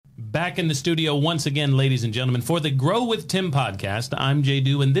Back in the studio once again, ladies and gentlemen, for the Grow with Tim podcast. I'm Jay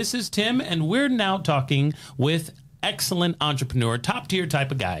Du, and this is Tim, and we're now talking with excellent entrepreneur, top-tier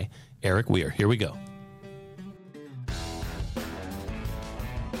type of guy, Erik Weir. Here we go.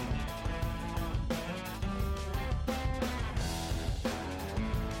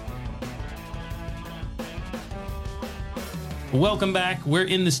 Welcome back. We're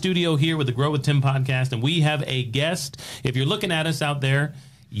in the studio here with the Grow with Tim podcast, and we have a guest. If you're looking at us out there,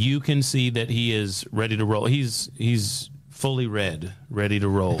 you can see that he is ready to roll. He's fully red, ready to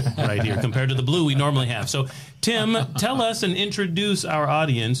roll right here compared to the blue we normally have. So, Tim, tell us and introduce our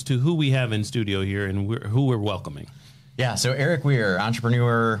audience to who we have in studio here and who we're welcoming. Yeah, so Erik Weir,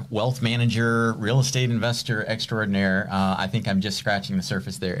 entrepreneur, wealth manager, real estate investor extraordinaire. I think I'm just scratching the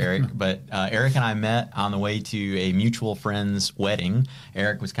surface there, Erik. But Erik and I met on the way to a mutual friend's wedding.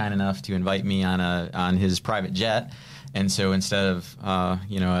 Erik was kind enough to invite me on his private jet. And so instead of a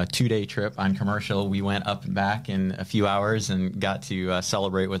 2-day trip on commercial, we went up and back in a few hours and got to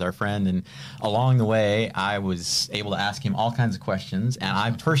celebrate with our friend. And along the way, I was able to ask him all kinds of questions, and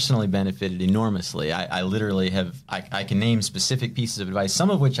I personally benefited enormously. I literally I can name specific pieces of advice, some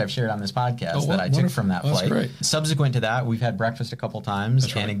of which I've shared on this podcast that I took from that flight. Great. Subsequent to that, we've had breakfast a couple times.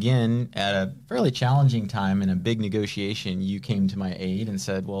 That's right. And again, at a fairly challenging time in a big negotiation, you came to my aid and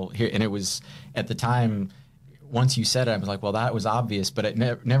said, well, here, and it was at the time, once you said it, I was like, well, that was obvious, but it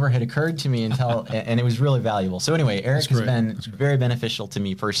never had occurred to me until, and it was really valuable. So anyway, Erik has been very beneficial to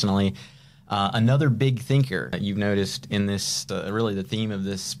me personally. Another big thinker that you've noticed in this, really the theme of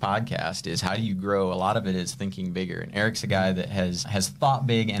this podcast is how do you grow? A lot of it is thinking bigger. And Erik's a guy that has thought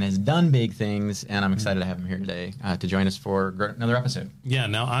big and has done big things, and I'm excited to have him here today to join us for another episode. Yeah,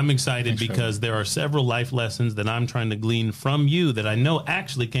 now I'm excited because there are several life lessons that I'm trying to glean from you that I know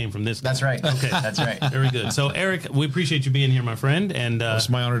actually came from this guy. That's right. Okay, that's right. Very good. So, Erik, we appreciate you being here, my friend. And it's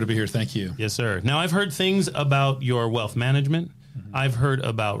my honor to be here. Thank you. Yes, sir. Now, I've heard things about your wealth management. I've heard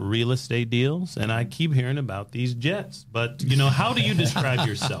about real estate deals, and I keep hearing about these jets. But, how do you describe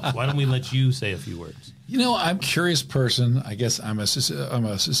yourself? Why don't we let you say a few words? I'm a curious person. I guess I'm a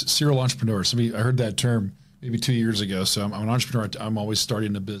serial entrepreneur. I heard that term maybe 2 years ago. So I'm an entrepreneur. I'm always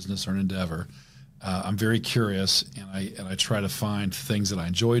starting a business or an endeavor. I'm very curious, and I try to find things that I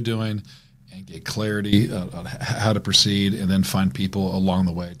enjoy doing and get clarity on how to proceed, and then find people along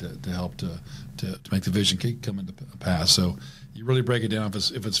the way to help to make the vision come into pass. So you really break it down.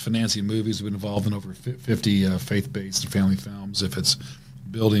 If it's financing movies, we've been involved in over 50 faith-based and family films. If it's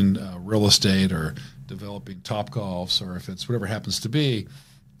building real estate or developing Topgolfs, or if it's whatever it happens to be,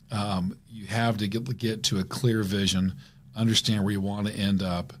 you have to get to a clear vision, understand where you want to end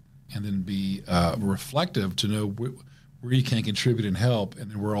up, and then be reflective to know where you can contribute and help, and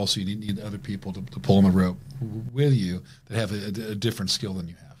then where also you need other people to pull on the rope with you that have a different skill than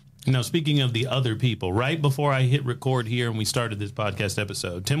you have. Now, speaking of the other people, right before I hit record here and we started this podcast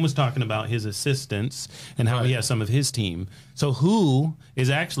episode, Tim was talking about his assistants and how he has some of his team. So who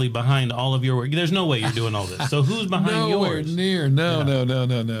is actually behind all of your work? There's no way you're doing all this. So who's behind yours? Nowhere near.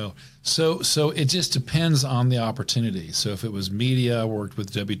 No. So it just depends on the opportunity. So if it was media, I worked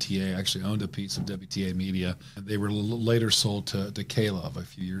with WTA. I actually owned a piece of WTA Media. They were later sold to K-Love a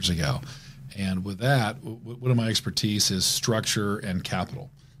few years ago. And with that, one of my expertise is structure and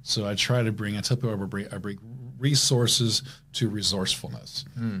capital. So I try to I tell people I bring resources to resourcefulness,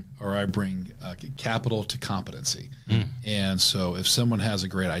 or I bring capital to competency. And so if someone has a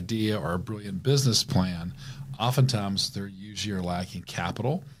great idea or a brilliant business plan, oftentimes they're usually lacking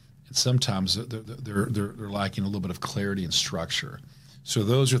capital, and sometimes they're lacking a little bit of clarity and structure. So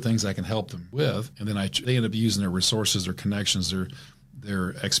those are things I can help them with, and then they end up using their resources, their connections,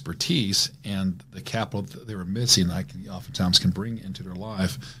 their expertise, and the capital that they were missing, I oftentimes can bring into their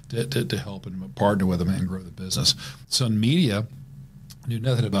life to help and partner with them and grow the business. So in media, I knew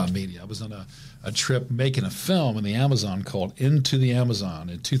nothing about media. I was on a trip making a film in the Amazon called Into the Amazon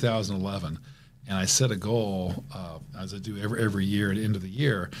in 2011, and I set a goal, as I do every year at the end of the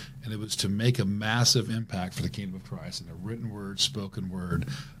year, and it was to make a massive impact for the kingdom of Christ in a written word, spoken word,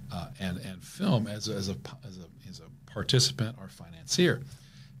 and film as a participant or financier.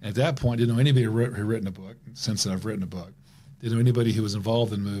 And at that point, didn't know anybody who had written a book. Since I've written a book, didn't know anybody who was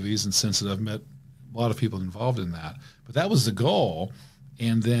involved in movies, and since I've met a lot of people involved in that. But that was the goal.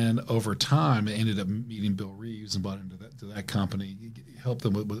 And then over time, I ended up meeting Bill Reeves and bought into that company, helped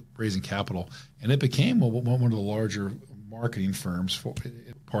them with raising capital, and it became one of the larger marketing firms for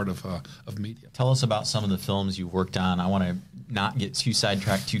part of media. Tell us about some of the films you've worked on. I want to not get too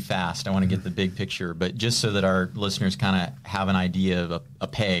sidetracked too fast. I want to get the big picture, but just so that our listeners kind of have an idea of a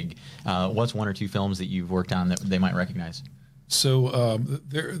peg, what's one or two films that you've worked on that they might recognize? So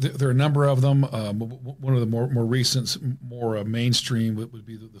there are a number of them. One of the more recent, more mainstream would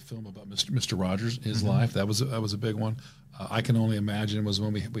be the film about Mr. Rogers, his life. That was a big one. I Can Only Imagine was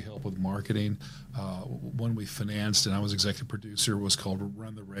one we helped with marketing. One we financed, and I was executive producer, was called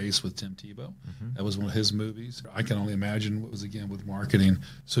Run the Race with Tim Tebow. That was one of his movies. I Can Only Imagine was, again, with marketing.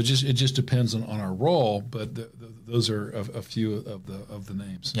 So it just depends on our role, but those are a few of the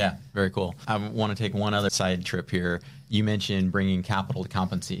names. Yeah, very cool. I want to take one other side trip here. You mentioned bringing capital to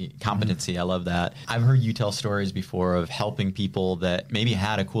competency. I love that. I've heard you tell stories before of helping people that maybe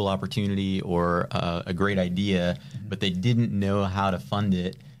had a cool opportunity or a great idea, but they didn't know how to fund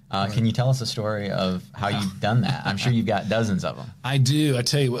it. Can you tell us a story of how you've done that? I'm sure you've got dozens of them. I do. I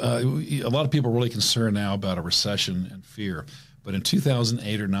tell you, a lot of people are really concerned now about a recession and fear. But in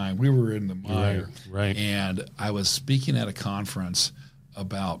 2008 or 9, we were in the mire, right. And I was speaking at a conference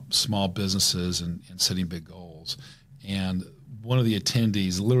about small businesses and setting big goals. And one of the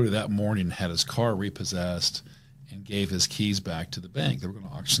attendees literally that morning had his car repossessed and gave his keys back to the bank. They were going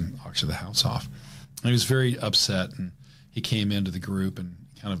to auction the house off. And he was very upset, and he came into the group and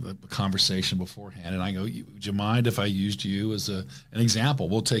kind of a conversation beforehand. And I go, would you mind if I used you as an example?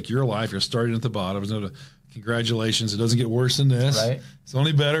 We'll take your life. You're starting at the bottom. There's no congratulations. It doesn't get worse than this. Right. It's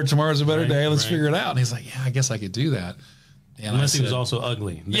only better. Tomorrow's a better day. Let's right. figure it out. And he's like, yeah, I guess I could do that. And Unless he was also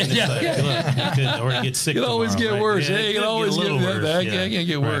ugly. Yeah. Or he gets sick. It could always get worse. Yeah, it can always get worse. That can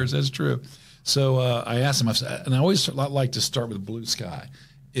get worse. That's true. So I asked him, and I always like to start with blue sky.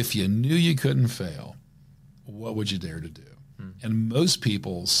 If you knew you couldn't fail, what would you dare to do? And most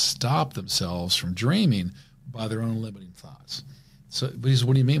people stop themselves from dreaming by their own limiting thoughts. So, but he said,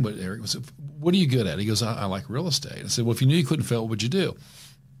 what do you mean, Erik? What are you good at? He goes, I like real estate. I said, well, if you knew you couldn't fail, what would you do?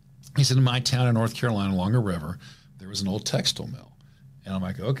 He said, in my town in North Carolina along a river, there was an old textile mill. And I'm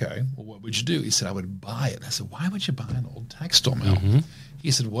like, okay, well, what would you do? He said, I would buy it. And I said, why would you buy an old textile mill?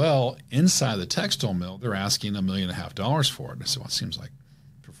 He said, well, inside the textile mill, they're asking $1.5 million for it. And I said, well, it seems like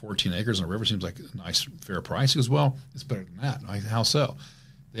for 14 acres on a river, seems like a nice, fair price. He goes, well, it's better than that. I said, how so?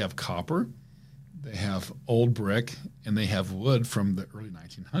 They have copper, they have old brick, and they have wood from the early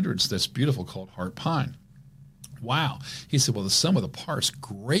 1900s that's beautiful called heart pine. Wow. He said, well, the sum of the parts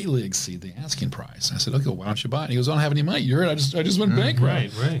greatly exceed the asking price. I said, okay, well, why don't you buy it? He goes, I don't have any money. You heard, I just went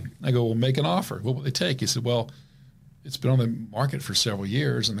bankrupt. Right. I go, well, make an offer. What will they take? He said, well, it's been on the market for several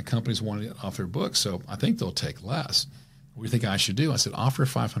years, and the company's wanting it off their books, so I think they'll take less. What do you think I should do? I said, offer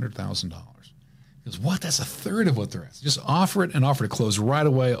 $500,000. He goes, what? That's a third of what they're asking. Just offer it and offer to close right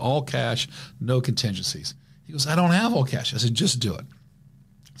away, all cash, no contingencies. He goes, I don't have all cash. I said, just do it.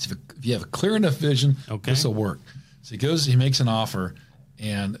 So if you have a clear enough vision, this will work. So he goes, he makes an offer,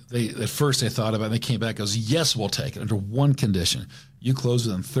 and at first they thought about it, and they came back and goes, yes, we'll take it under one condition. You close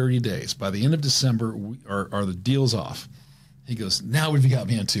within 30 days. By the end of December, are the deals off. He goes, now what have you got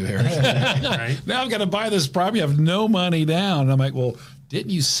me into, Erik? Right. Now I've got to buy this property. I have no money down. And I'm like, well, didn't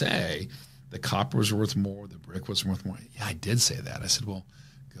you say the copper was worth more, the brick was worth more? Yeah, I did say that. I said, well,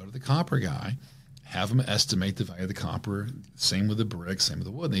 go to the copper guy, have him estimate the value of the copper, same with the brick, same with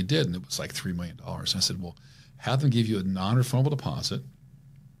the wood. And they did, and it was like $3 million. I said, well, have them give you a non-refundable deposit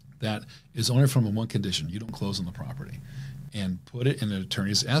that is only from one condition. You don't close on the property. And put it in an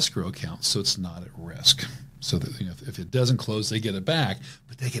attorney's escrow account so it's not at risk. So that if it doesn't close, they get it back,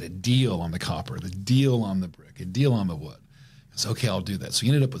 but they get a deal on the copper, the deal on the brick, a deal on the wood. It's okay, I'll do that. So he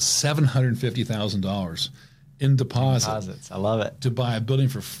ended up with $750,000 in deposits. I love it. To buy a building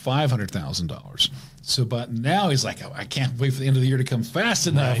for $500,000. So, but now he's like, oh, I can't wait for the end of the year to come fast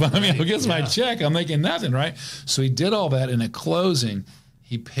enough. Right, I mean, who gets my check? I'm making nothing, right? So he did all that, and at closing,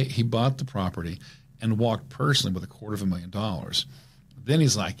 he bought the property and walked personally with $250,000. Then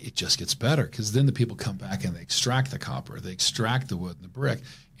he's like, it just gets better, because then the people come back and they extract the copper, they extract the wood and the brick,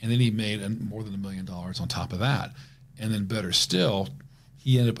 and then he made more than $1 million on top of that. And then better still,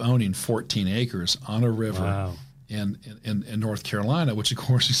 he ended up owning 14 acres on a river in North Carolina, which of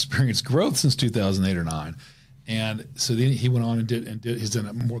course experienced growth since 2008 or 9. And so then he went on and did. He's done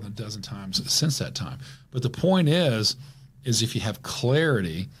it more than a dozen times since that time. But the point is if you have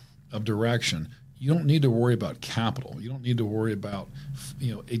clarity of direction, you don't need to worry about capital. You don't need to worry about,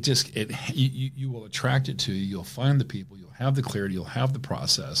 you will attract it to you. You'll find the people. You'll have the clarity. You'll have the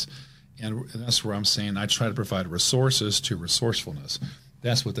process. And that's where I'm saying I try to provide resources to resourcefulness.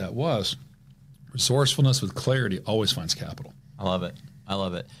 That's what that was. Resourcefulness with clarity always finds capital. I love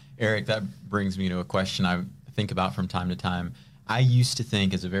it. Erik, that brings me to a question I think about from time to time. I used to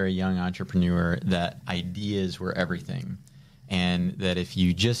think as a very young entrepreneur that ideas were everything, and that if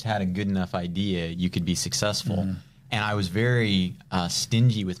you just had a good enough idea, you could be successful. And I was very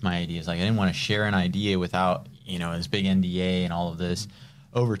stingy with my ideas. Like, I didn't want to share an idea without this big NDA and all of this.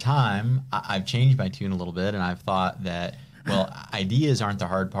 Over time, I've changed my tune a little bit, and I've thought that, well, ideas aren't the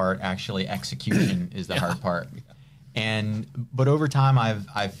hard part. Actually, execution is the hard part. But over time,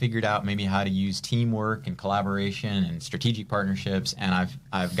 I've figured out maybe how to use teamwork and collaboration and strategic partnerships, and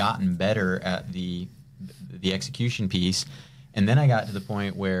I've gotten better at the execution piece. And then I got to the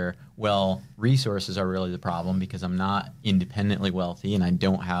point where, well, resources are really the problem because I'm not independently wealthy and I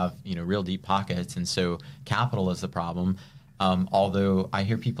don't have real deep pockets, and so capital is the problem. Although I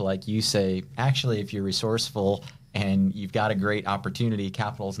hear people like you say, actually, if you're resourceful and you've got a great opportunity,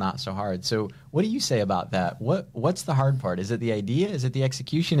 capital is not so hard. So what do you say about that? What's the hard part? Is it the idea? Is it the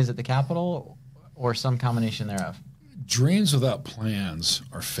execution? Is it the capital? Or some combination thereof? Dreams without plans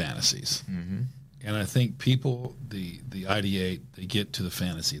are fantasies. Mm-hmm. And I think people, the ideate, they get to the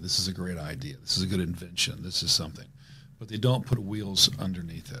fantasy. This is a great idea. This is a good invention. This is something. But they don't put wheels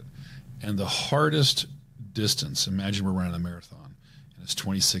underneath it. And the hardest distance, imagine we're running a marathon, and it's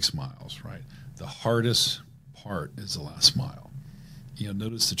 26 miles, right? The hardest part is the last mile.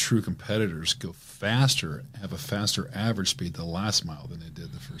 Notice the true competitors go faster, have a faster average speed the last mile than they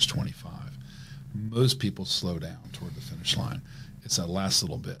did the first 25. Most people slow down toward the finish line. It's that last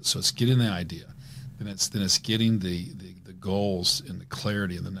little bit. So it's getting the idea. Then it's getting the goals and the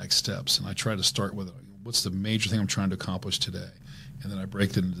clarity and the next steps. And I try to start with what's the major thing I'm trying to accomplish today? And then I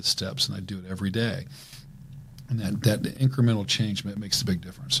break it into steps, and I do it every day. And that incremental change makes a big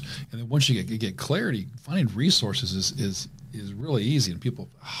difference. And then once you get clarity, finding resources is really easy. And people,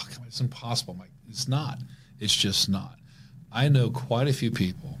 come on, it's impossible. I'm like, it's not. It's just not. I know quite a few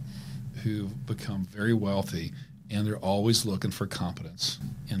people who've become very wealthy, and they're always looking for competence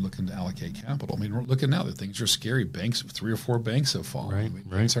and looking to allocate capital. I mean, we're looking now that things are scary. Banks, 3 or 4 banks have fallen.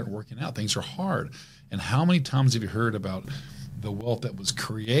 Right. Things aren't working out. Things are hard. And how many times have you heard about the wealth that was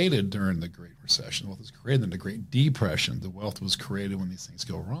created during the Great Recession? The wealth was created in the Great Depression. The wealth was created when these things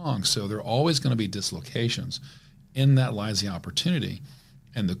go wrong. So there are always going to be dislocations. In that lies the opportunity.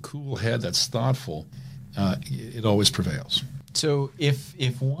 And the cool head that's thoughtful, it always prevails. So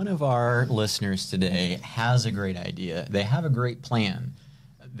if one of our listeners today has a great idea, they have a great plan,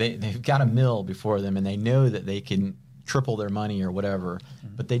 they've got a mill before them, and they know that they can triple their money or whatever,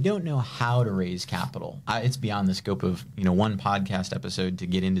 but they don't know how to raise capital. It's beyond the scope of one podcast episode to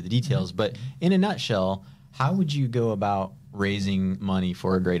get into the details, but in a nutshell, how would you go about raising money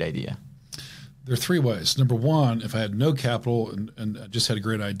for a great idea? There are 3 ways. Number one, if I had no capital and I just had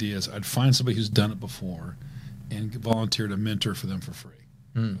great ideas, I'd find somebody who's done it before and volunteer to mentor for them for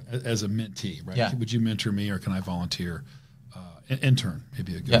free as a mentee, right? Yeah. Would you mentor me, or can I volunteer? Intern,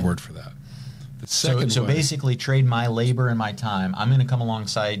 maybe a good word for that. The second so way, basically trade my labor and my time. I'm going to come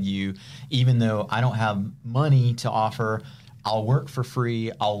alongside you, even though I don't have money to offer. I'll work for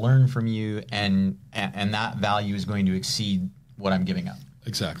free. I'll learn from you, and that value is going to exceed what I'm giving up.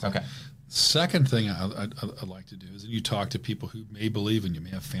 Exactly. Okay. Second thing I'd like to do is that you talk to people who may believe in you, may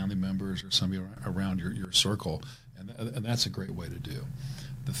have family members or somebody around your circle, and that's a great way to do.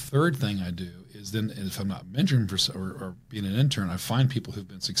 The third thing I do is then, if I'm not mentoring or being an intern, I find people who've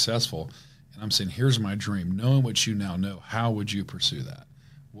been successful, and I'm saying, here's my dream. Knowing what you now know, how would you pursue that?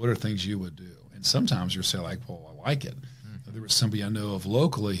 What are things you would do? And sometimes you'll say, like, well, I like it. There was somebody I know of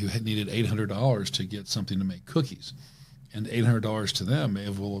locally who had needed $800 to get something to make cookies. And $800 to them may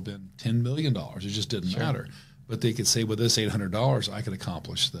have been $10 million. It just didn't matter. But they could say, with this $800, I could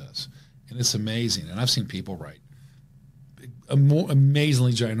accomplish this. And it's amazing. And I've seen people write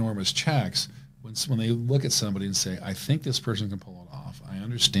amazingly ginormous checks when they look at somebody and say, I think this person can pull it off. I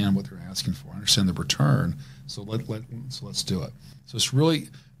understand what they're asking for. I understand the return. So let's do it. So it's really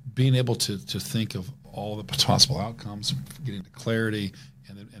being able to think of all the possible outcomes, getting to clarity,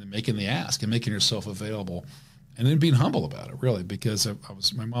 and making the ask and making yourself available. And then being humble about it, really, because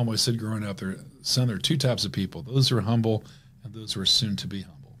my mom always said growing up, there are 2 types of people: those who are humble and those who are soon to be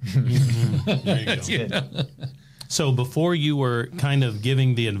humble. There you go. So before you were kind of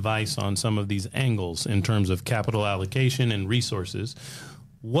giving the advice on some of these angles in terms of capital allocation and resources,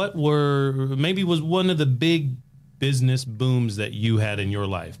 what was one of the big business booms that you had in your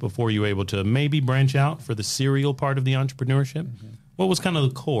life before you were able to maybe branch out for the serial part of the entrepreneurship? Mm-hmm. What was kind of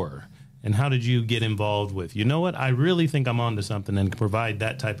the core? And how did you get involved with, I really think I'm onto something, and provide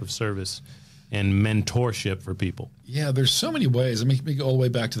that type of service and mentorship for people? Yeah, there's so many ways. Let me go all the way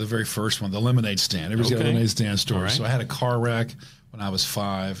back to the very first one, the lemonade stand. Everybody's got a lemonade stand store. Right. So I had a car wreck when I was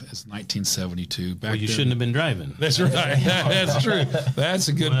 5. It's 1972. Well, you shouldn't have been driving. That's right. That's true. That's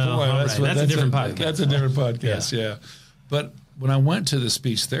a good point. That's a different podcast. That's a different podcast, yeah. But when I went to the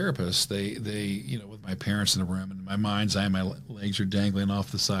speech therapist, they with my parents in the room, and in my mind's eye, my legs are dangling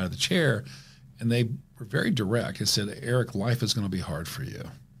off the side of the chair, And they were very direct and said, Erik, life is going to be hard for you.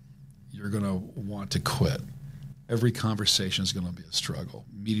 You're going to want to quit. Every conversation is going to be a struggle.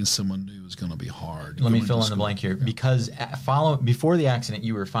 Meeting someone new is going to be hard. Let me fill in the blank here. Because before the accident,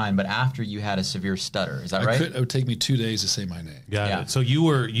 you were fine, but after you had a severe stutter. Is that right? It would take me 2 days to say my name. Got it. So you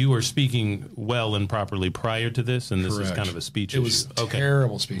were speaking well and properly prior to this, and this is kind of a speech issue. It was a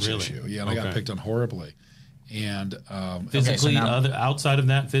terrible speech issue. Yeah, and I got picked on horribly. And physically, outside of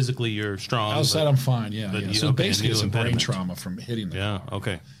that, physically you're strong. Outside, I'm fine. Yeah. So basically, it's a brain impediment. trauma from hitting the car.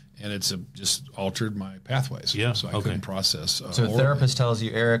 Okay. And it's just altered my pathways. Yeah. So I couldn't process. So a therapist tells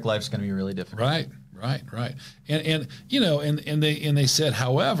you, Erik, life's going to be really difficult. Right. And they said,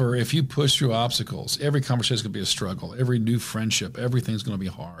 however, if you push through obstacles, every conversation is going to be a struggle. Every new friendship, everything's going to be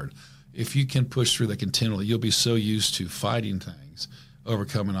hard. If you can push through that continually, you'll be so used to fighting things,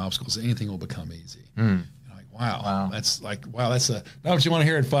 overcoming obstacles, anything will become easy. Wow. That's not what you want to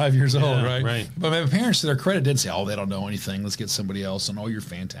hear at 5 years old, right? Right. But my parents, to their credit, didn't say, oh, they don't know anything. Let's get somebody else. And, oh, you're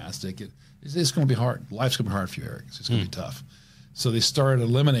fantastic. It's going to be hard. Life's going to be hard for you, Erik. It's going to be tough. So they started a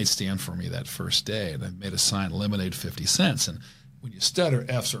lemonade stand for me that first day. And I made a sign, lemonade 50 cents. And when you stutter,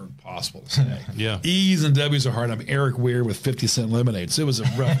 F's are impossible to say. E's and W's are hard. I'm Erik Weir with 50-cent lemonade. So it was a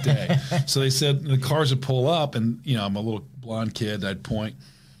rough day. So they said the cars would pull up, and, I'm a little blonde kid. I'd point.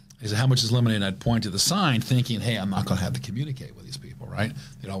 They said, how much is lemonade? And I'd point to the sign thinking, hey, I'm not going to have to communicate with these people, right?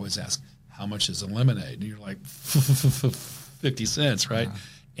 They'd always ask, how much is a lemonade? And you're like, 50 cents, right?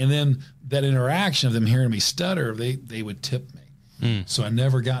 And then that interaction of them hearing me stutter, they would tip me. So I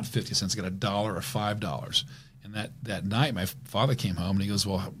never got 50 cents. I got $1 or $5. And that night, my father came home, and he goes,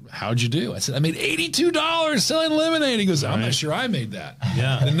 well, how'd you do? I said, I made $82 selling lemonade. He goes, I'm not sure I made that.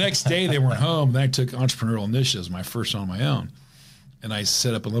 Yeah. The next day, they weren't home. Then I took entrepreneurial initiatives, my first on my own. And I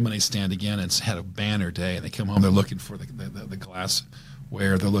set up a lemonade stand again and had a banner day. And they come home, they're looking for the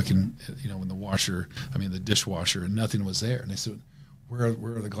glassware. They're looking, in the dishwasher, and nothing was there. And they said, where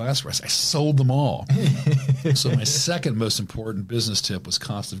are the glassware? I sold them all. So my second most important business tip was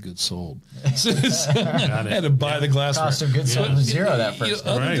cost of goods sold. So I had to buy the glassware. Cost of goods sold was zero that first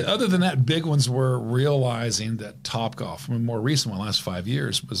time. Other than that, big ones were realizing that Topgolf, more recent one, last 5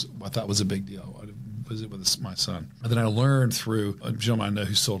 years, I thought was a big deal. Visit with my son. And then I learned through a gentleman I know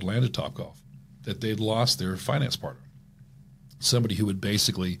who sold land at Topgolf that they'd lost their finance partner. Somebody who would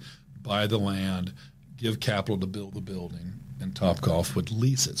basically buy the land, give capital to build the building, and Topgolf would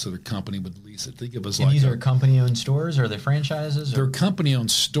lease it. So their company would lease it. Think of it as these are company-owned stores, or are they franchises? They're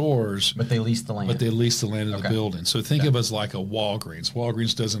company-owned stores. But they lease the land. But they lease the land of the building. So think of it as like a Walgreens.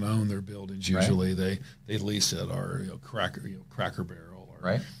 Walgreens doesn't own their buildings usually. Right. They lease it, or Cracker Barrel,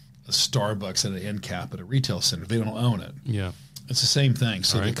 or a Starbucks at an end cap at a retail center. They don't own it. Yeah. It's the same thing.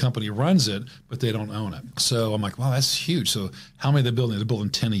 So the company runs it, but they don't own it. So I'm like, wow, that's huge. So how many are they building? They're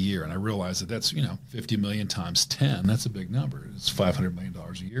building 10 a year. And I realized that that's, 50 million times 10. That's a big number. It's $500 million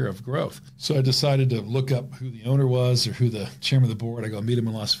a year of growth. So I decided to look up who the owner was or who the chairman of the board. I go meet him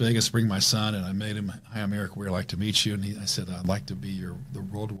in Las Vegas, bring my son, and I made him, hi, I'm Erik Weir. I'd like to meet you. And I said, I'd like to be the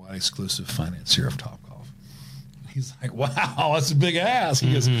worldwide exclusive financier of Topgolf. He's like, wow, that's a big ask.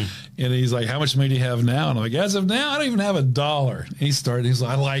 He goes, and he's like, how much money do you have now? And I'm like, as of now, I don't even have $1. And he's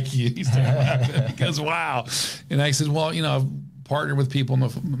like, I like you. He started laughing. He goes, wow. And I said, well, I've partnered with people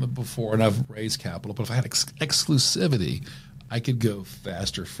before, and I've raised capital. But if I had exclusivity, I could go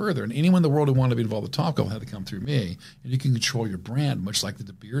faster, further. And anyone in the world who wanted to be involved with Topgolf had to come through me. And you can control your brand, much like the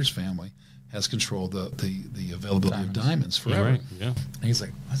De Beers family has controlled the availability of diamonds forever. Right. Yeah. And he's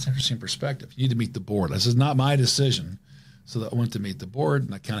like, that's an interesting perspective. You need to meet the board. This is not my decision. So I went to meet the board,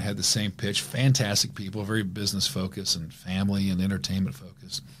 and I kind of had the same pitch. Fantastic people, very business focused and family and entertainment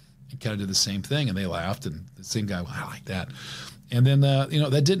focused, and kind of did the same thing. And they laughed, and the same guy, wow, I like that. And then,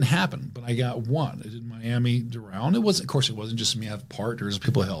 that didn't happen, but I got one. I did Miami, Doral. And it wasn't just me. I have partners,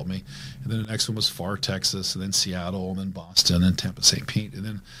 people helped me. And then the next one was Far, Texas, and then Seattle, and then Boston, and Tampa, St. Pete. And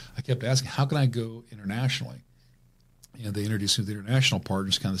then I kept asking, how can I go internationally? And they introduced me to the international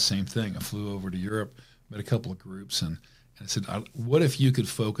partners, kind of the same thing. I flew over to Europe, met a couple of groups, and I said, what if you could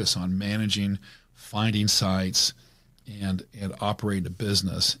focus on managing, finding sites, and operating a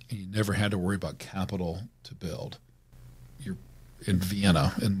business, and you never had to worry about capital to build? You're in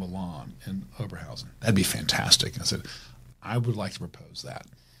Vienna, in Milan, in Oberhausen. That'd be fantastic. I said, I would like to propose that.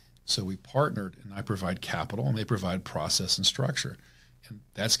 So we partnered, and I provide capital, and they provide process and structure. And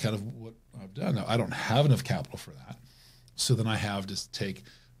that's kind of what I've done. Now, I don't have enough capital for that. So then I have to take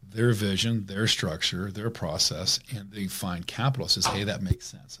their vision, their structure, their process, and they find capital. Says, hey, that makes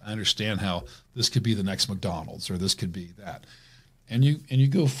sense. I understand how this could be the next McDonald's, or this could be that. and you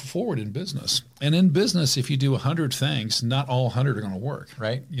go forward in business. And in business, if you do 100 things, not all 100 are going to work.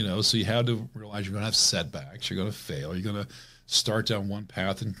 Right. So you have to realize you're going to have setbacks. You're going to fail. You're going to start down one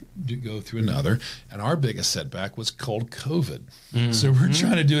path and go through another. And our biggest setback was called COVID. So we're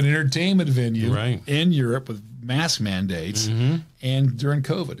trying to do an entertainment venue in Europe with mask mandates. And during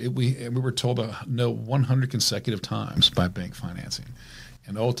COVID, we were told no 100 consecutive times by bank financing.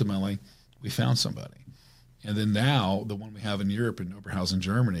 And ultimately, we found somebody. And then now the one we have in Europe in Oberhausen,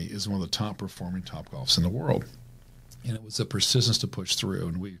 Germany, is one of the top performing Topgolfs in the world. And it was a persistence to push through.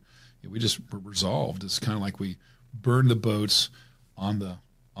 And we just were resolved. It's kind of like we burn the boats on the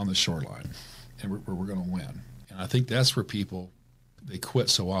shoreline, and we're going to win. And I think that's where people, they quit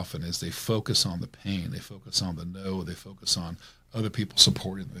so often, is they focus on the pain, they focus on the no, they focus on other people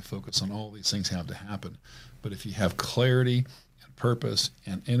supporting them, they focus on all these things have to happen. But if you have clarity and purpose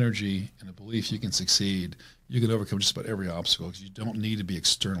and energy and a belief you can succeed, you can overcome just about every obstacle, because you don't need to be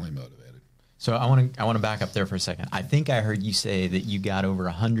externally motivated. So I want to back up there for a second. I think I heard you say that you got over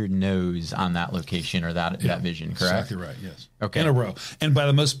 100 no's on that location or that vision, correct? Exactly right, yes. Okay. In a row. And by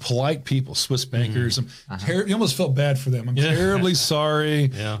the most polite people, Swiss bankers. You almost felt bad for them. I'm terribly sorry.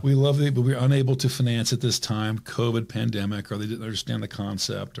 We love it, but we're unable to finance at this time, COVID pandemic, or they didn't understand the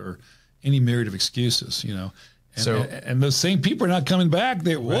concept, or any myriad of excuses, And those same people are not coming back.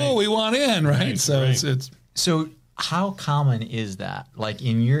 We want in, right? So it's So how common is that? Like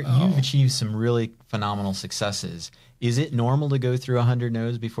you've achieved some really phenomenal successes. Is it normal to go through 100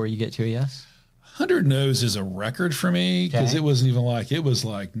 no's before you get to a yes? 100 no's is a record for me, because it wasn't even like, it was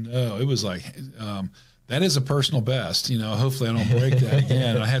like that is a personal best. Hopefully I don't break that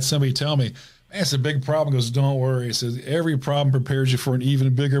again. And I had somebody tell me, man, it's a big problem. He goes, don't worry. He says, every problem prepares you for an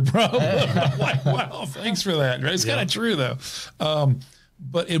even bigger problem. I'm like, wow, thanks for that. It's kind of true though.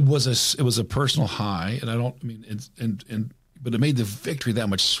 But it was a personal high, and but it made the victory that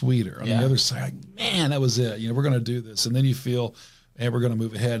much sweeter. On the other side, like, man, that was it. We're going to do this, and then you feel, hey, we're going to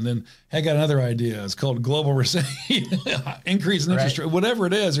move ahead. And then I got another idea. It's called global recession, increase in interest rate, whatever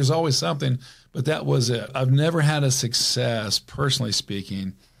it is. There's always something. But that was it. I've never had a success, personally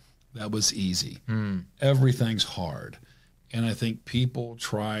speaking, that was easy. Everything's hard. And I think people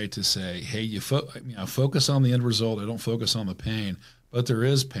try to say, hey, focus on the end result. I don't focus on the pain. But there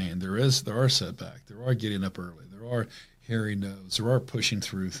is pain. There are setbacks. There are getting up early. There are hairy no's. There are pushing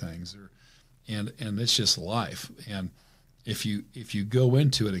through things. And it's just life. And if you go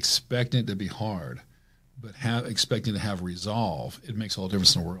into it expecting it to be hard, but expecting to have resolve, it makes all the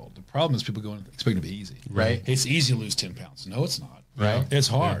difference in the world. The problem is people go in expecting it to be easy. Right. It's easy to lose 10 pounds. No, it's not. Right. It's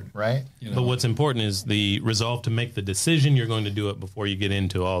hard. Yeah. Right. But what's important is the resolve to make the decision. You're going to do it before you get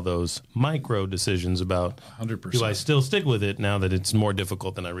into all those micro decisions about 100%. Do I still stick with it now that it's more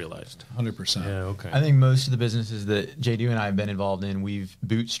difficult than I realized? 100%. Yeah, okay. I think most of the businesses that JD and I have been involved in, we've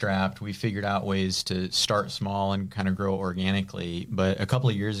bootstrapped. We figured out ways to start small and kind of grow organically. But a couple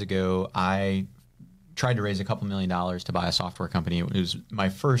of years ago, I tried to raise a couple $1 million to buy a software company. It was my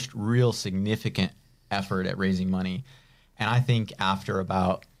first real significant effort at raising money. And I think after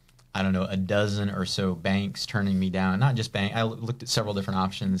about, a dozen or so banks turning me down, not just bank, I looked at several different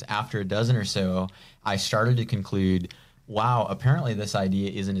options. After a dozen or so, I started to conclude, wow, apparently this idea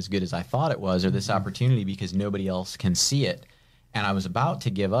isn't as good as I thought it was, or this opportunity, because nobody else can see it. And I was about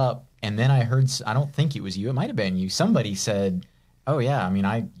to give up. And then I heard, I don't think it was you, it might have been you. Somebody said, oh yeah,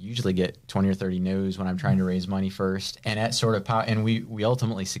 I usually get 20 or 30 no's when I'm trying to raise money first. And that sort of and we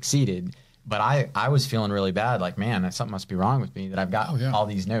ultimately succeeded. But I was feeling really bad, like, man, something must be wrong with me that I've got all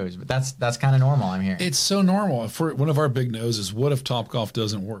these no's. But that's kind of normal, I'm hearing. It's so normal. For one of our big no's is, what if Topgolf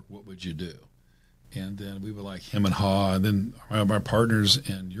doesn't work? What would you do? And then we would like him and haw. And then our partners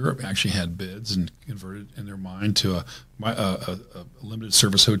in Europe actually had bids and converted in their mind to a limited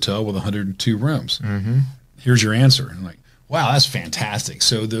service hotel with 102 rooms. Here's your answer. And like, wow, that's fantastic.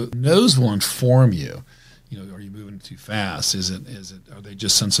 So the no's will inform you. Are you moving too fast? Are they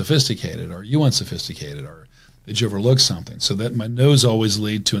just unsophisticated? Are you unsophisticated? Or did you overlook something? So that my no's always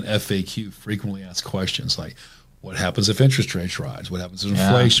lead to an FAQ, frequently asked questions, like, what happens if interest rates rise? What happens if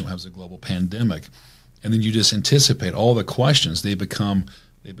inflation? What happens if a global pandemic? And then you just anticipate all the questions. They become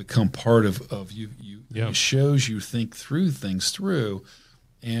part of you. It shows you think through things through,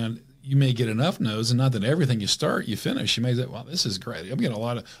 and you may get enough no's, and not that everything you start, you finish. You may say, well, this is great.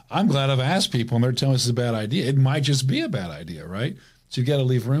 I'm glad I've asked people, and they're telling us it's a bad idea. It might just be a bad idea, right? So you've got to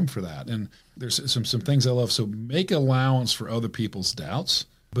leave room for that. And there's some things I love. So make allowance for other people's doubts,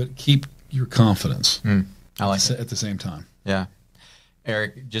 but keep your confidence I like it. At the same time. Yeah.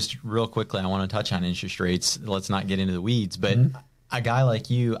 Erik, just real quickly, I want to touch on interest rates. Let's not get into the weeds, but a guy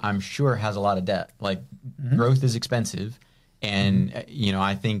like you, I'm sure, has a lot of debt. Like, growth is expensive. And,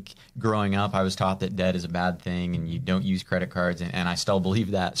 I think growing up, I was taught that debt is a bad thing and you don't use credit cards. And I still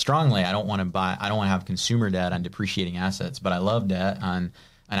believe that strongly. I don't want to have consumer debt on depreciating assets, but I love debt on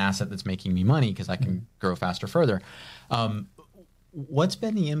an asset that's making me money because I can grow faster further. What's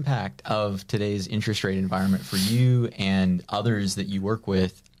been the impact of today's interest rate environment for you and others that you work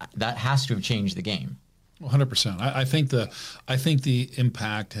with? That has to have changed the game. 100%. I think the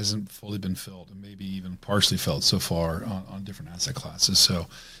impact hasn't fully been felt, and maybe even partially felt so far on different asset classes. So,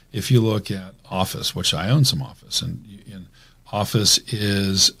 if you look at office, which I own some office, and office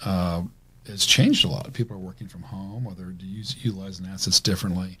has changed a lot. People are working from home, or they're utilizing assets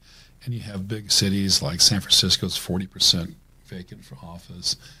differently, and you have big cities like San Francisco's 40% vacant for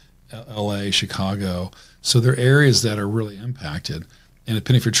office, L.A., Chicago. So there are areas that are really impacted. And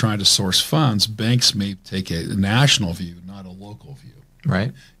depending if you're trying to source funds, banks may take a national view, not a local view.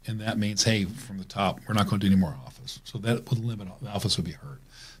 Right. And that means, hey, from the top, we're not going to do any more office. So that would limit, the office would be hurt.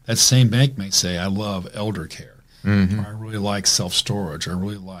 That same bank may say, I love elder care. Mm-hmm. Or I really like self-storage. Or I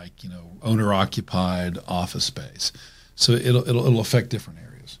really like, owner-occupied office space. So it'll affect different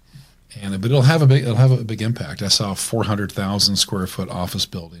areas. But it'll have a big impact. I saw a 400,000 square foot office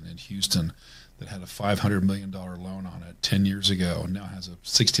building in Houston that had a $500 million loan on it 10 years ago, and now has a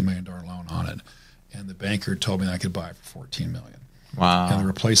 $60 million loan on it. And the banker told me I could buy it for $14 million. Wow. And the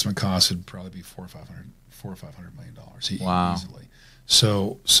replacement cost would probably be $400 or $500 million wow. easily.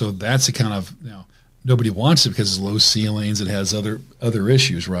 So that's the kind of, nobody wants it because it's low ceilings. It has other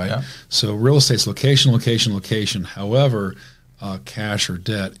issues, right? Yeah. So real estate's location, location, location. However, cash or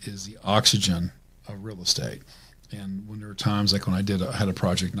debt is the oxygen of real estate. And when there were times like when I had a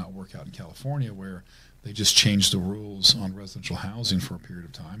project not work out in California where they just changed the rules on residential housing for a period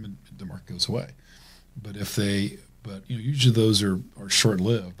of time and the market goes away. But usually those are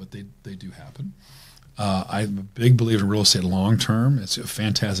short-lived, but they do happen. I'm a big believer in real estate long term. It's a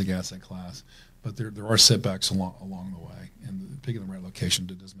fantastic asset class, but there are setbacks along the way, and picking the right location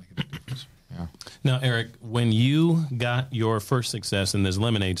does make a big difference. Yeah. Now, Erik, when you got your first success in this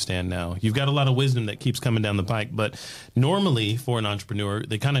lemonade stand now, you've got a lot of wisdom that keeps coming down the pike. But normally for an entrepreneur,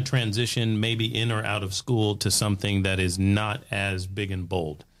 they kind of transition maybe in or out of school to something that is not as big and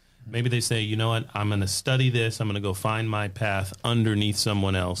bold. Maybe they say, you know what, I'm going to study this. I'm going to go find my path underneath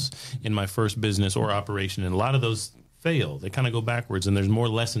someone else in my first business or operation. And a lot of those fail. They kind of go backwards, and there's more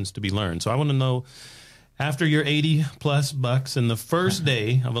lessons to be learned. So I want to know, after your 80 plus bucks and the first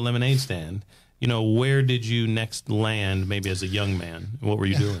day of a lemonade stand, where did you next land maybe as a young man? What were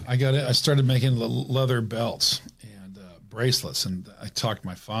you doing? I started making leather belts and bracelets, and I talked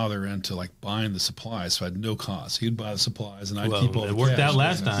my father into buying the supplies, so I had no cost. He'd buy the supplies, and I'd keep all the cash. It worked out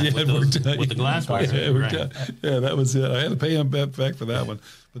last time with the glass wires. Yeah, it worked out. Yeah, that was it. I had to pay him back for that one.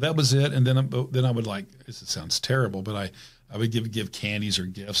 But that was it, and then I would this sounds terrible, but I would give candies or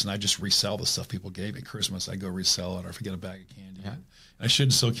gifts, and I'd just resell the stuff people gave me at Christmas. I'd go resell it, or if I get a bag of candy. Yeah. I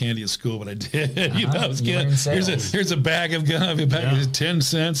shouldn't sell candy at school, but I did. I was good. Here's a bag of gum. A bag of 10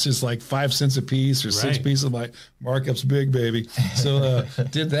 cents is like 5 cents a piece, or 6 pieces. Like markups big, baby. So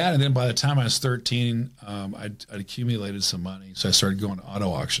did that, and then by the time I was 13, I'd accumulated some money. So I started going to auto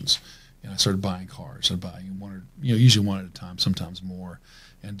auctions, and I started buying cars. I'd buy usually one at a time, sometimes more,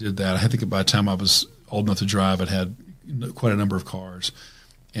 and did that. I think by the time I was old enough to drive, I'd had quite a number of cars.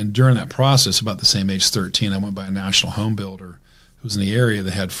 And during that process, about the same age, 13, I went by a national home builder who was in the area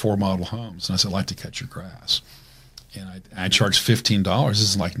that had 4 model homes. And I said, I'd like to cut your grass. And I charged $15. This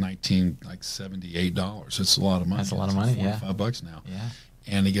is like $78. It's a lot of money. That's a lot of money, yeah. $45 now. Yeah.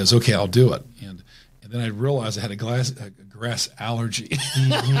 And he goes, okay, I'll do it. And then I realized I had a grass allergy.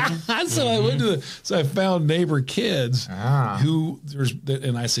 Mm-hmm. So I found neighbor kids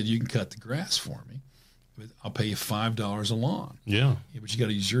and I said, you can cut the grass for me. I'll pay you $5 a lawn. Yeah. But you got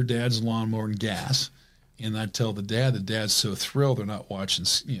to use your dad's lawnmower and gas. And I tell the dad's so thrilled they're not watching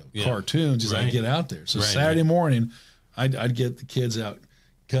cartoons as I get out there. So Saturday morning, I'd get the kids out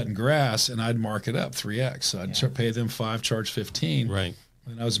cutting grass, and I'd mark it up 3x. So I'd pay them $5, charge $15. Right.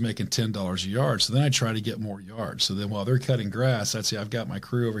 And I was making $10 a yard. So then I try to get more yards. So then while they're cutting grass, I'd say, I've got my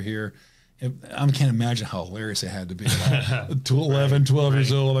crew over here. I can't imagine how hilarious it had to be. 11, 12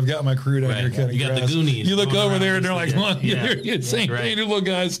 years old. I've got my crew down here cutting grass. You got the Goonies. You look over there, and they're like, you're same thing, little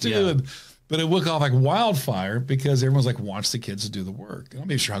guys too. Yeah. But it went off like wildfire because everyone's wants the kids to do the work. I'm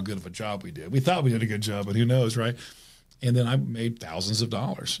not sure how good of a job we did. We thought we did a good job, but who knows, right? And then I made thousands of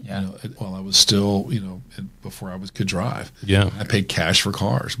dollars while I was still, before I could drive. Yeah. I paid cash for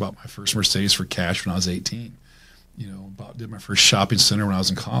cars. Bought my first Mercedes for cash when I was 18. Did my first shopping center when I was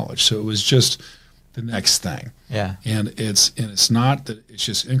in college. So it was just the next thing. Yeah. And it's not that it's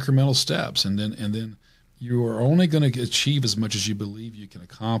just incremental steps. And then You are only going to achieve as much as you believe you can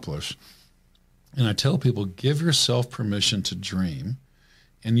accomplish. And I tell people, give yourself permission to dream.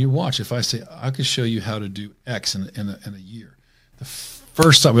 And you watch. If I say, I could show you how to do X in a year, the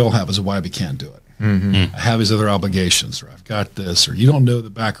first thought we all have is, why we can't do it. I have these other obligations, or I've got this, or you don't know the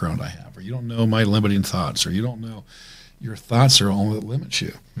background I have, or you don't know my limiting thoughts, or you don't know your thoughts are all that limits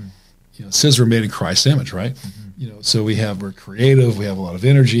you. You know, it says we're made in Christ's image, right? You know, so we're creative, we have a lot of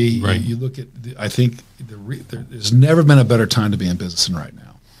energy. Right. You look at, I think there's never been a better time to be in business than right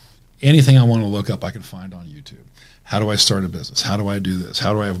now. Anything I want to look up, I can find on YouTube. How do I start a business? How do I do this?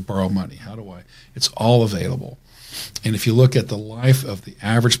 How do I borrow money? It's all available. And if you look at the life of the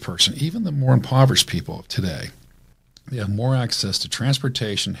average person, even the more impoverished people of today, they have more access to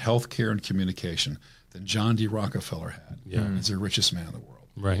transportation, healthcare, and communication than John D. Rockefeller had. He's the richest man in the world.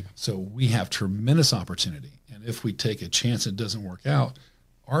 Right. So we have tremendous opportunity. And if we take a chance it doesn't work out,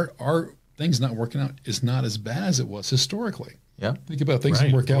 our things not working out is not as bad as it was historically. Yeah. Think about things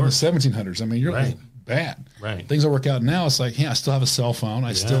that work out in the 1700s. I mean, you're like, bad. Right. Things that work out now, it's like, I still have a cell phone.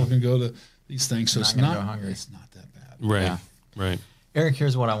 I still can go to these things. So it's not that bad. Right. Yeah. Right. Eric,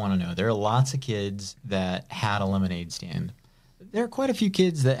 here's what I want to know. There are lots of kids that had a lemonade stand. There are quite a few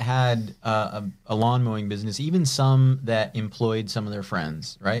kids that had a lawn mowing business, even some that employed some of their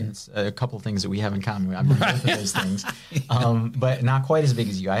friends, right? It's a couple of things that we have in common. I've done both of those things, but not quite as big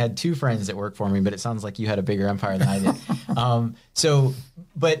as you. I had 2 friends that worked for me, but it sounds like you had a bigger empire than I did.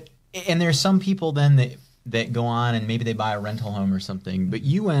 And there's some people then that go on and maybe they buy a rental home or something, but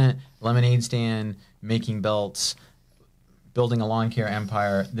you went lemonade stand, making belts, building a lawn care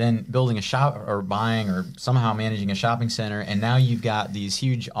empire, then building a shop or buying or somehow managing a shopping center. And now you've got these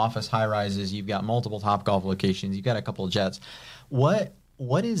huge office high rises. You've got multiple Topgolf locations. You've got a couple of jets. What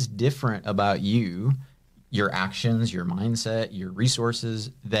is different about you, your actions, your mindset, your resources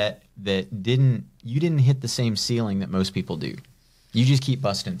that you didn't hit the same ceiling that most people do? You just keep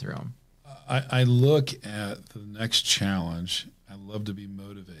busting through them. I look at the next challenge. I love to be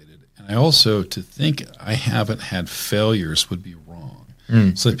motivated. And I also, to think I haven't had failures would be wrong.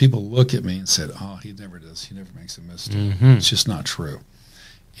 So if people look at me and said, he never does. He never makes a mistake. It's just not true.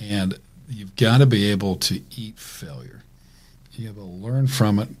 And you've got to be able to eat failure. You have to learn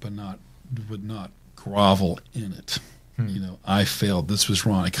from it, but would not grovel in it. You know, I failed. This was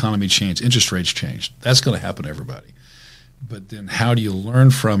wrong. Economy changed. Interest rates changed. That's going to happen to everybody. But then how do you learn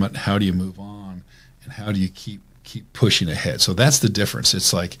from it? How do you move on? And how do you keep pushing ahead? So that's the difference.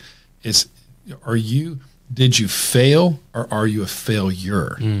 It's like, did you fail or are you a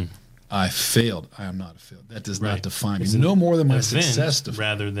failure? I failed. I am not a failure. That does not define me. No more than my success defines me.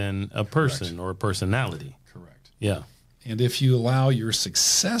 Rather than a person or a personality. Correct. Yeah. And if you allow your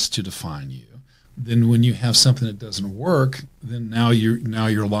success to define you, then when you have something that doesn't work, then now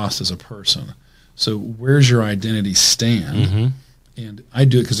you're lost as a person. So where's your identity stand? And I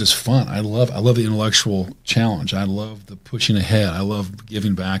do it because it's fun. I love the intellectual challenge. I love the pushing ahead. I love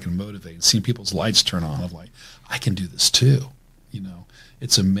giving back and motivating, seeing people's lights turn on. Of like, I can do this too. You know,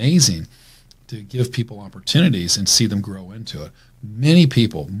 it's amazing to give people opportunities and see them grow into it. Many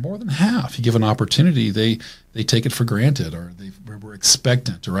people, more than half, you give an opportunity, they take it for granted, or they were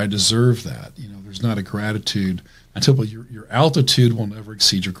expectant, or I deserve that. You know, there's not a gratitude. I tell people your altitude will never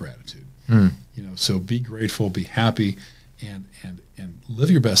exceed your gratitude. You know, so be grateful, be happy, and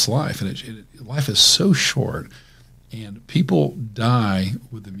live your best life. And life is so short, and people die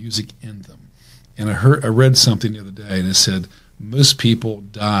with the music in them. And I read something the other day, and it said most people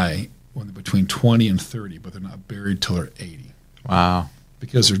die when they're between 20 and 30, but they're not buried till they're 80. Wow.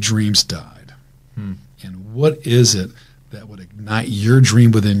 Because their dreams died. And what is it that would ignite your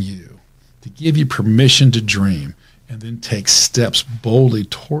dream within you to give you permission to dream? And then take steps boldly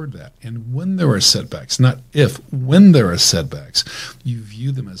toward that. And when there are setbacks, not if, when there are setbacks, you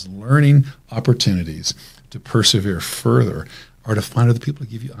view them as learning opportunities to persevere further, or to find other people to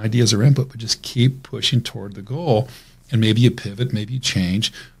give you ideas or input, but just keep pushing toward the goal. And maybe you pivot, maybe you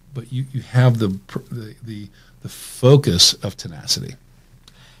change, but you have the focus of tenacity.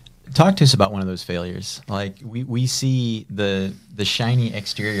 Talk to us about one of those failures. Like we see the shiny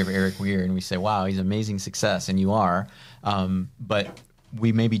exterior of Erik Weir, and we say, "Wow, he's an amazing success," and you are. But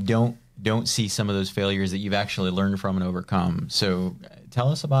we maybe don't see some of those failures that you've actually learned from and overcome. So, tell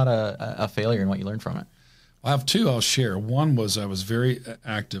us about a failure and what you learned from it. I have 2 I'll share. One was I was very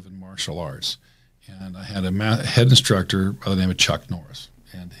active in martial arts, and I had a head instructor by the name of Chuck Norris,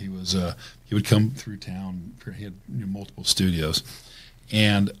 and he would come through town. He had multiple studios,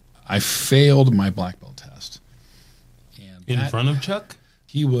 and I failed my black belt test. And in front of Chuck?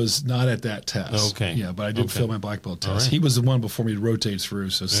 He was not at that test. Okay. Yeah, but I did fail my black belt test. Right. He was the one before me to rotate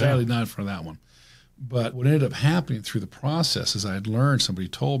through, so sadly not in front of that one. But what ended up happening through the process is I had learned, somebody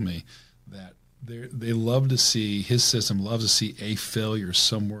told me that they love to see, his system loves to see a failure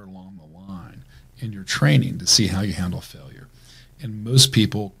somewhere along the line in your training to see how you handle failure. And most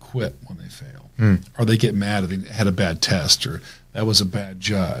people quit when they fail, or they get mad if they had a bad test, or that was a bad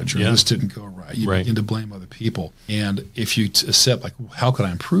judge, or this didn't go right. You begin to blame other people. And if you accept, like, how can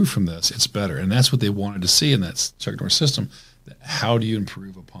I improve from this? It's better. And that's what they wanted to see in that secondary system. How do you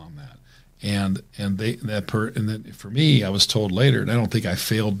improve upon that? And then for me, I was told later, and I don't think I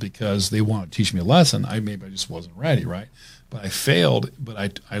failed because they wanted to teach me a lesson. Maybe I just wasn't ready, right? But I failed,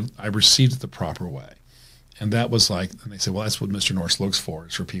 but I received it the proper way. And that was like, and they said, well, that's what Mr. Norris looks for,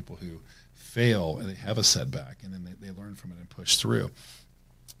 is for people who fail and they have a setback, and then they learn from it and push through.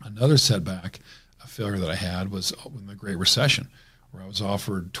 Another setback, a failure that I had, was in the Great Recession, where I was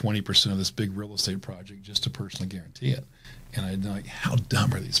offered 20% of this big real estate project just to personally guarantee it. And I'd like, how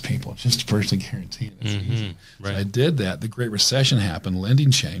dumb are these people? Just to personally guarantee it. It's easy. Right. So I did that. The Great Recession happened.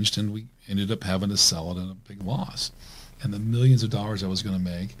 Lending changed, and we ended up having to sell it at a big loss. And the millions of dollars I was going to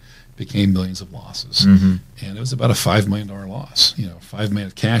make became millions of losses. And it was about a $5 million loss. $5 million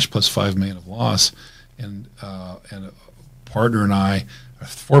of cash plus $5 million of loss. And a partner and I,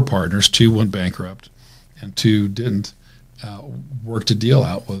 4 partners, 2 went bankrupt, and 2 didn't. Worked a deal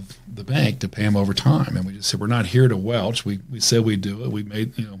out with the bank to pay them over time, and we just said, we're not here to welch. We said we'd do it. We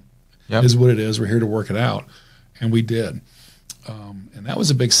made, it is what it is. We're here to work it out, and we did. And that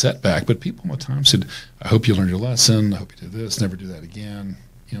was a big setback. But people all the time said, I hope you learned your lesson. I hope you did this. Never do that again.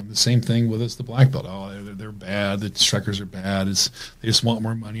 The same thing with us, the black belt. Oh, they're bad. The instructors are bad. They just want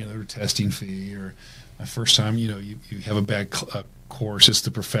more money on their testing fee. Or my first time, you have a bad course. It's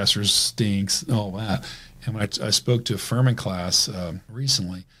the professor stinks, all that. And when I spoke to a Furman class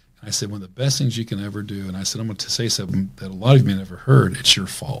recently, and I said, one of the best things you can ever do, and I said, I'm going to say something that a lot of you may never heard, it's your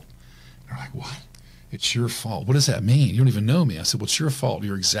fault. And they're like, what? It's your fault. What does that mean? You don't even know me. I said, well, it's your fault.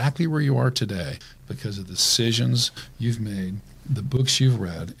 You're exactly where you are today because of the decisions you've made, the books you've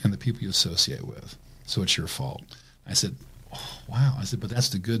read, and the people you associate with. So it's your fault. I said, oh, wow. I said, but that's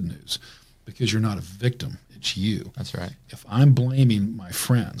the good news, because you're not a victim. It's you. That's right. If I'm blaming my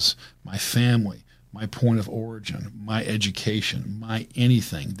friends, my family, my point of origin, my education, my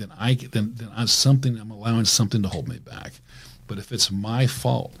anything, then I'm allowing something to hold me back. But if it's my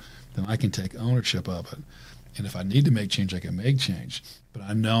fault, then I can take ownership of it. And if I need to make change, I can make change. But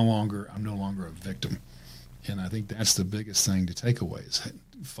I'm no longer a victim. And I think that's the biggest thing to take away, is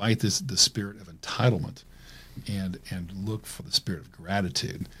fight the spirit of entitlement and look for the spirit of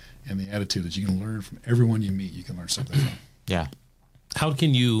gratitude. And the attitude is you can learn from everyone you meet. You can learn something from. Yeah. How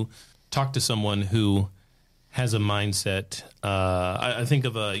can you talk to someone who has a mindset? I think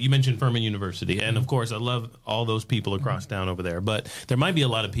of you mentioned Furman University, and of course I love all those people across town over there, but there might be a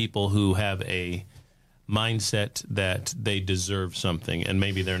lot of people who have a mindset that they deserve something, and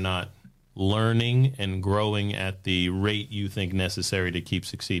maybe they're not learning and growing at the rate you think necessary to keep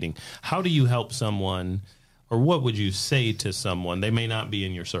succeeding. How do you help someone, or what would you say to someone? They may not be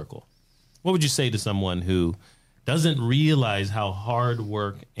in your circle. What would you say to someone who doesn't realize how hard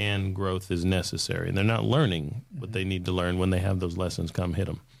work and growth is necessary, and they're not learning what they need to learn when they have those lessons come hit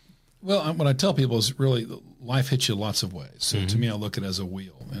them? Well, what I tell people is really life hits you lots of ways. So to me, I look at it as a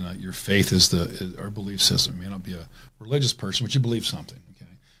wheel, and your faith is our belief system. You may not be a religious person, but you believe something.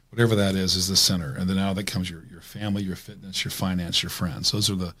 Okay, whatever that is the center, and then out of that comes your family, your fitness, your finance, your friends. Those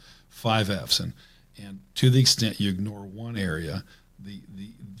are the 5 F's, and to the extent you ignore one area,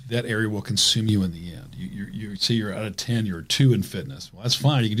 that area will consume you in the end. You say you're out of 10, you're a 2 in fitness. Well, that's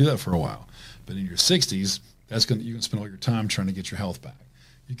fine. You can do that for a while. But in your 60s, you can spend all your time trying to get your health back.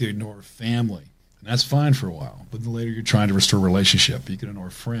 You can ignore family, and that's fine for a while. But then later you're trying to restore relationship. You can ignore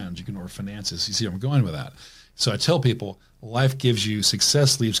friends. You can ignore finances. You see where I'm going with that. So I tell people, life gives you,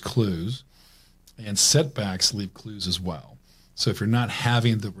 success leaves clues, and setbacks leave clues as well. So if you're not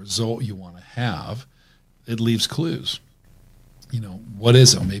having the result you want to have, it leaves clues. What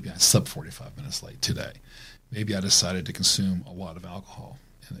is it? Maybe I slept 45 minutes late today. Maybe I decided to consume a lot of alcohol.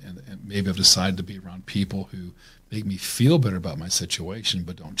 And maybe I've decided to be around people who make me feel better about my situation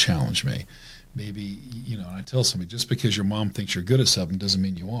but don't challenge me. Maybe, and I tell somebody, just because your mom thinks you're good at something doesn't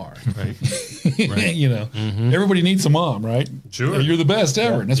mean you are. Right. Everybody needs a mom, right? Sure. You're the best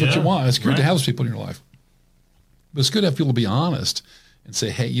ever, and that's what you want. It's good to have those people in your life. But it's good to have people be honest and say,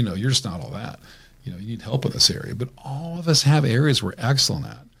 hey, you're just not all that. You need help in this area. But all of us have areas we're excellent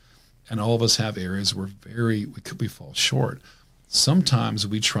at. And all of us have areas we fall short. Sometimes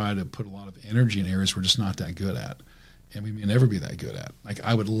we try to put a lot of energy in areas we're just not that good at. And we may never be that good at. Like,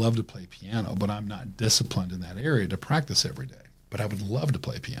 I would love to play piano, but I'm not disciplined in that area to practice every day. But I would love to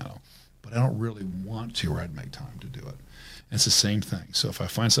play piano. but I don't really want to, or I'd make time to do it. And it's the same thing. So if I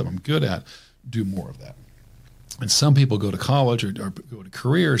find something I'm good at, do more of that. And some people go to college or go to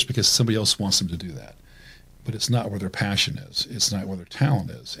careers because somebody else wants them to do that. But it's not where their passion is. It's not where their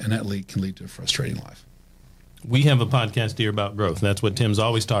talent is. And that can lead to a frustrating life. We have a podcast here about growth. That's what Tim's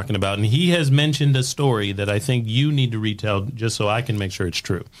always talking about. And he has mentioned a story that I think you need to retell just so I can make sure it's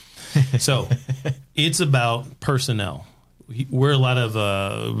true. So it's about personnel. We're a lot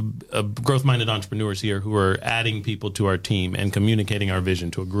of growth-minded entrepreneurs here who are adding people to our team and communicating our vision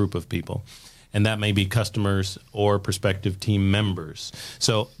to a group of people. And that may be customers or prospective team members.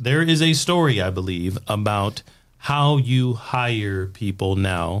 So there is a story, I believe, about how you hire people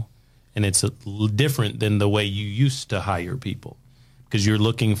now. And it's different than the way you used to hire people because you're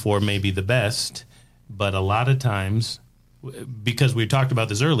looking for maybe the best. But a lot of times, because we talked about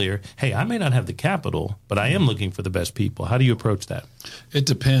this earlier, hey, I may not have the capital, but I am looking for the best people. How do you approach that? It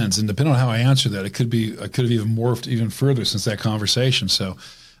depends. And depending on how I answer that, I could have even morphed even further since that conversation. So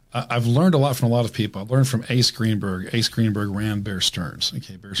I've learned a lot from a lot of people. I learned from Ace Greenberg. Ace Greenberg ran Bear Stearns.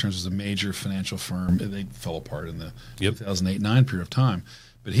 Okay, Bear Stearns was a major financial firm. They fell apart in the 2008-9 period of time.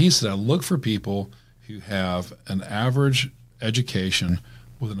 But he said, I look for people who have an average education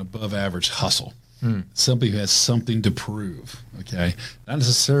with an above average hustle. Somebody who has something to prove, okay? Not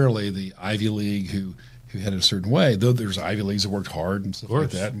necessarily the Ivy League who had it a certain way, though there's Ivy Leagues that worked hard and stuff like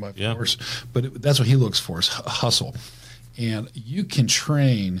that, of course. But that's what he looks for is hustle. And you can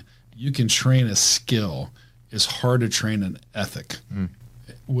train a skill. It's hard to train an ethic,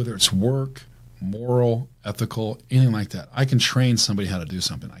 whether it's work, moral, ethical, anything like that. I can train somebody how to do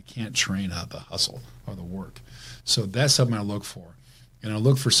something. I can't train how the hustle or the work. So that's something I look for. And I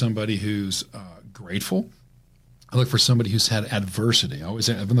look for somebody who's grateful. I look for somebody who's had adversity.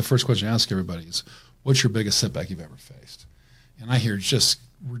 The first question I ask everybody is, what's your biggest setback you've ever faced? And I hear just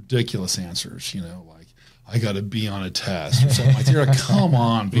ridiculous answers, like, I got to be on a test or something like that. You're like, come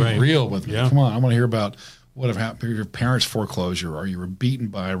on, be real with me. Come on, I want to hear about what have happened, your parents' foreclosure, or you were beaten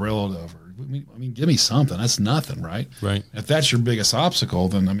by a relative, or I mean, give me something. That's nothing, right? Right. If that's your biggest obstacle,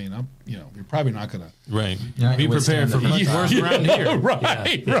 then you're probably not going to. Right. Be prepared for much worse around here.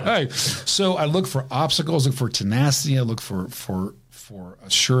 Right. So I look for obstacles. Look for tenacity. I look for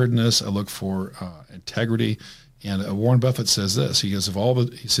assuredness. I look for integrity. And Warren Buffett says this. He goes,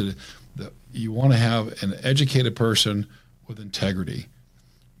 he said, you want to have an educated person with integrity.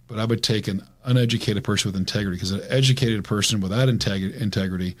 But I would take an uneducated person with integrity because an educated person without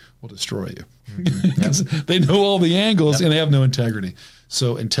integrity will destroy you. Because they know all the angles and they have no integrity.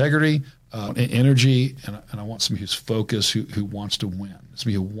 So integrity, and energy, and I want somebody who's focused, who wants to win.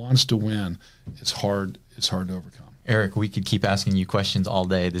 Somebody who wants to win, it's hard to overcome. Erik, we could keep asking you questions all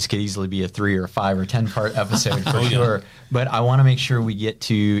day. This could easily be a 3 or 5 or 10 part episode for sure. But I want to make sure we get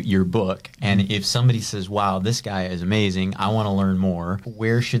to your book. And if somebody says, wow, this guy is amazing, I want to learn more,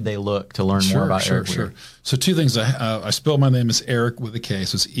 where should they look to learn more about Erik Weir? Sure. So 2 things. I spell my name as Erik with a K.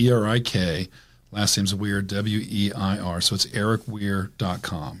 So it's Erik. Last name's Weir, Weir. So it's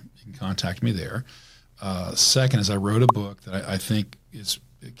erikweir.com. You can contact me there. Second is I wrote a book that I think it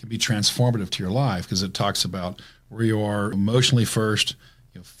can be transformative to your life because it talks about where you are emotionally first,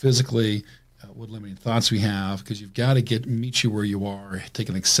 physically, what limiting thoughts we have, because you've got to meet you where you are, take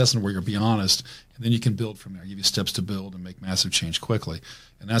an assessment where you're, be honest, and then you can build from there, give you steps to build and make massive change quickly.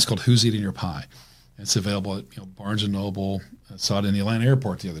 And that's called Who's Eating Your Pie? And it's available at Barnes & Noble. I saw it in the Atlanta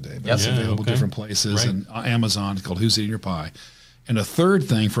airport the other day. But it's available different places, and Amazon. It's called Who's Eating Your Pie? And a third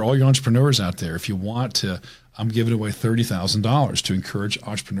thing for all your entrepreneurs out there, if you want to, I'm giving away $30,000 to encourage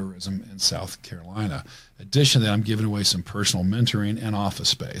entrepreneurism in South Carolina. Additionally, I'm giving away some personal mentoring and office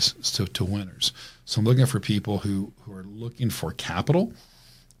space to winners. So I'm looking for people who are looking for capital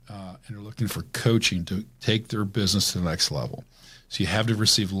and are looking for coaching to take their business to the next level. So you have to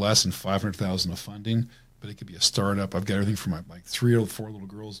receive less than $500,000 of funding, but it could be a startup. I've got everything from my 3 or 4 little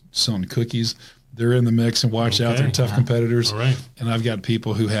girls selling cookies. They're in the mix, and watch out. They're tough competitors. All right. And I've got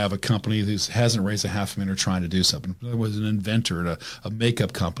people who have a company who hasn't raised $500,000 or trying to do something. There was an inventor at a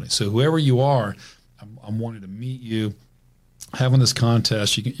makeup company. So whoever you are, I'm wanting to meet you. Having this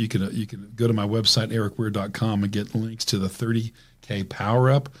contest, you can go to my website, erikweir.com, and get links to the 30K Power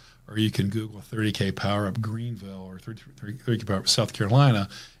Up, or you can Google 30K Power Up Greenville or 30K Power Up South Carolina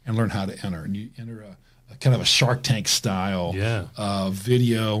and learn how to enter. And you enter a kind of a Shark Tank style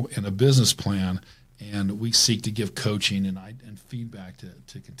video and a business plan, and we seek to give coaching and feedback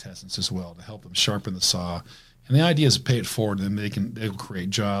to contestants as well to help them sharpen the saw. And the idea is to pay it forward, and they'll create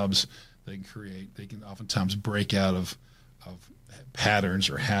jobs. They can oftentimes break out of patterns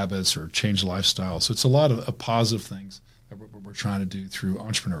or habits or change lifestyle. So it's a lot of positive things that we're trying to do through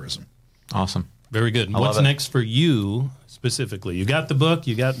entrepreneurism. Awesome. Very good. I What's love it. next for you specifically? You got the book,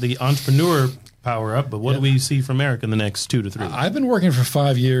 you got the entrepreneur power up, but what do we see from Erik in the next 2 to 3? I've been working for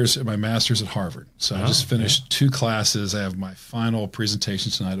 5 years at my master's at Harvard. So I just finished 2 classes. I have my final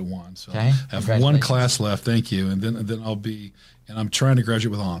presentation tonight at 1. So I have 1 class left. Thank you. And then I'll be, and I'm trying to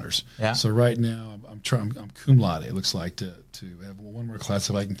graduate with honors. Yeah. So right now I'm cum laude, it looks like, to have 1 more class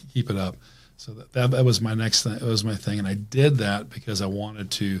if I can keep it up. So that was my next thing. It was my thing. And I did that because I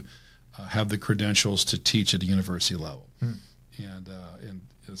wanted to have the credentials to teach at a university level. And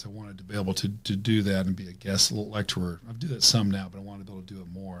as I wanted to be able to do that and be a guest lecturer. I do that some now, but I wanted to be able to do it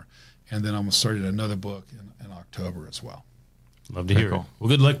more. And then I'm starting another book in October as well. Love to hear it. Well,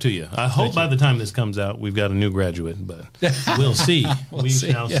 good luck to you. I hope by the time this comes out, we've got a new graduate, but we'll see. We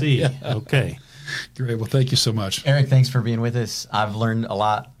shall see. Yeah. Okay. Great. Well, thank you so much. Erik, thanks for being with us. I've learned a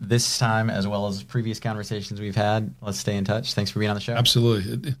lot this time as well as previous conversations we've had. Let's stay in touch. Thanks for being on the show.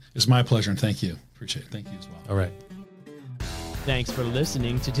 Absolutely. It's my pleasure, and thank you. Appreciate it. Thank you as well. All right. Thanks for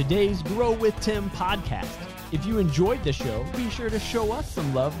listening to today's Grow with Tim podcast. If you enjoyed the show, be sure to show us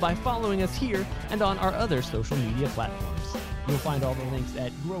some love by following us here and on our other social media platforms. You'll find all the links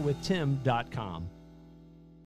at growwithtim.com.